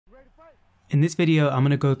In this video, I'm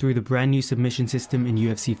going to go through the brand new submission system in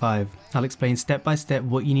UFC 5. I'll explain step by step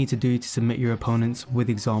what you need to do to submit your opponents with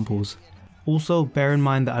examples. Also, bear in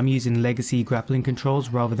mind that I'm using legacy grappling controls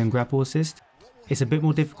rather than grapple assist. It's a bit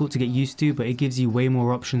more difficult to get used to, but it gives you way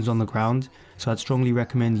more options on the ground, so I'd strongly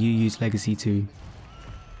recommend you use legacy too.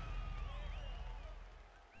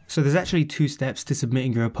 So there's actually two steps to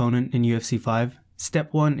submitting your opponent in UFC 5.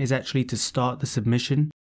 Step 1 is actually to start the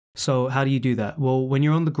submission. So how do you do that? Well, when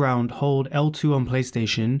you're on the ground, hold L2 on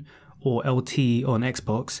PlayStation or LT on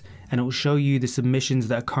Xbox, and it will show you the submissions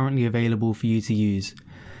that are currently available for you to use.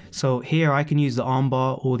 So here I can use the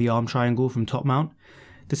armbar or the arm triangle from top mount.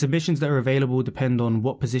 The submissions that are available depend on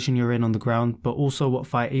what position you're in on the ground, but also what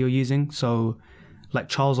fighter you're using. So like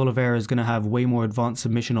Charles Oliveira is going to have way more advanced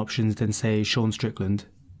submission options than say Sean Strickland.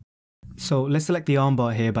 So let's select the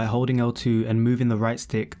armbar here by holding L2 and moving the right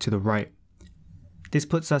stick to the right. This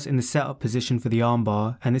puts us in the setup position for the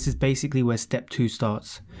armbar, and this is basically where step 2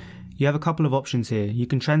 starts. You have a couple of options here. You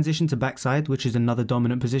can transition to backside, which is another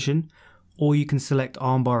dominant position, or you can select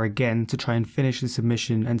armbar again to try and finish the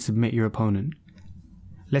submission and submit your opponent.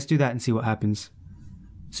 Let's do that and see what happens.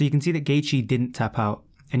 So you can see that Gaethje didn't tap out,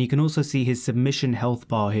 and you can also see his submission health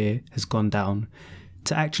bar here has gone down.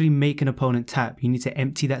 To actually make an opponent tap, you need to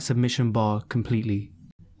empty that submission bar completely.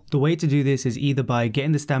 The way to do this is either by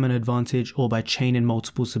getting the stamina advantage or by chaining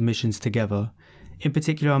multiple submissions together. In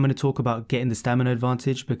particular, I'm going to talk about getting the stamina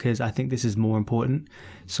advantage because I think this is more important.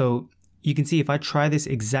 So you can see if I try this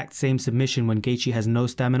exact same submission when Gaethje has no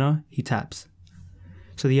stamina, he taps.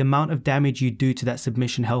 So the amount of damage you do to that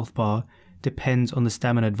submission health bar depends on the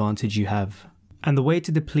stamina advantage you have. And the way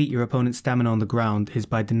to deplete your opponent's stamina on the ground is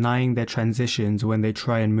by denying their transitions when they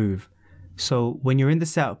try and move. So when you're in the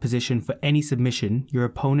setup position for any submission, your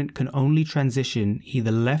opponent can only transition either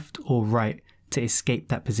left or right to escape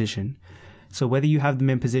that position. So whether you have them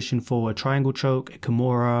in position for a triangle choke, a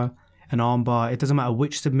Kimura, an armbar, it doesn't matter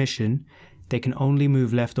which submission, they can only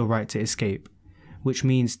move left or right to escape. Which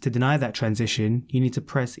means to deny that transition, you need to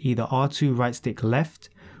press either R2 right stick left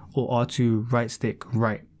or R2 right stick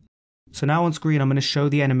right. So now on screen, I'm going to show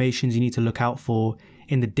the animations you need to look out for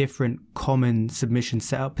in the different common submission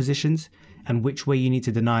setup positions and which way you need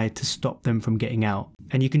to deny to stop them from getting out.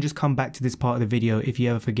 And you can just come back to this part of the video if you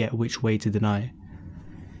ever forget which way to deny.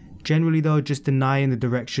 Generally though, just deny in the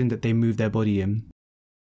direction that they move their body in.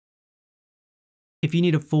 If you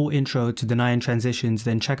need a full intro to denying transitions,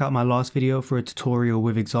 then check out my last video for a tutorial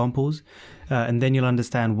with examples, and then you'll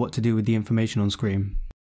understand what to do with the information on screen.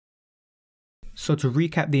 So to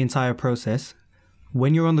recap the entire process,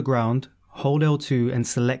 when you're on the ground, hold L2 and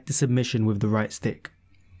select the submission with the right stick.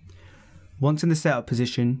 Once in the setup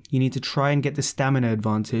position, you need to try and get the stamina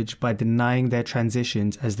advantage by denying their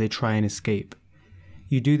transitions as they try and escape.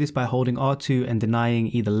 You do this by holding R2 and denying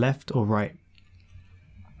either left or right.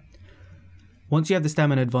 Once you have the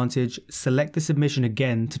stamina advantage, select the submission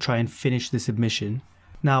again to try and finish the submission.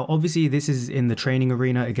 Now obviously this is in the training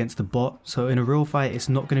arena against a bot, so in a real fight it's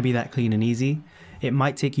not going to be that clean and easy. It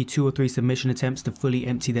might take you 2 or 3 submission attempts to fully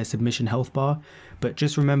empty their submission health bar, but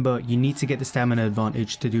just remember you need to get the stamina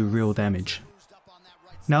advantage to do real damage.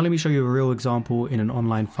 Now let me show you a real example in an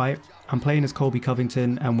online fight. I'm playing as Colby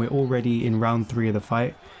Covington and we're already in round 3 of the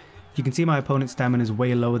fight. You can see my opponent's stamina is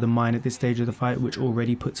way lower than mine at this stage of the fight, which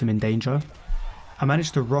already puts him in danger. I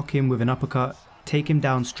managed to rock him with an uppercut, take him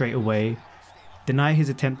down straight away, deny his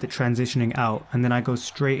attempt at transitioning out, and then I go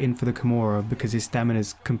straight in for the Kimura because his stamina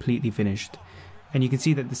is completely finished. And you can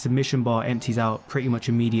see that the submission bar empties out pretty much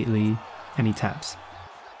immediately and he taps.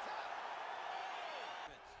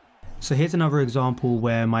 So here's another example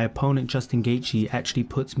where my opponent Justin Gaethje actually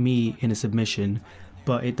puts me in a submission,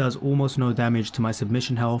 but it does almost no damage to my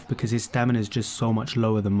submission health because his stamina is just so much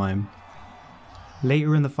lower than mine.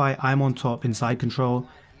 Later in the fight, I'm on top in side control.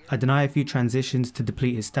 I deny a few transitions to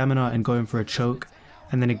deplete his stamina and go in for a choke,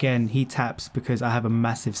 and then again he taps because I have a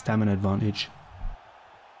massive stamina advantage.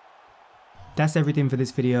 That's everything for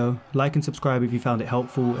this video. Like and subscribe if you found it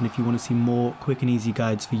helpful and if you want to see more quick and easy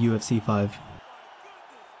guides for UFC 5.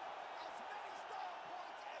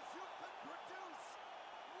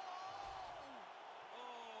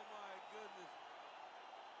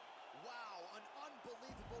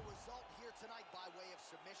 Unbelievable result here tonight by way of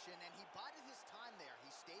submission, and he bided his time there.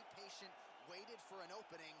 He stayed patient, waited for an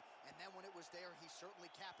opening, and then when it was there, he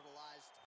certainly capitalized.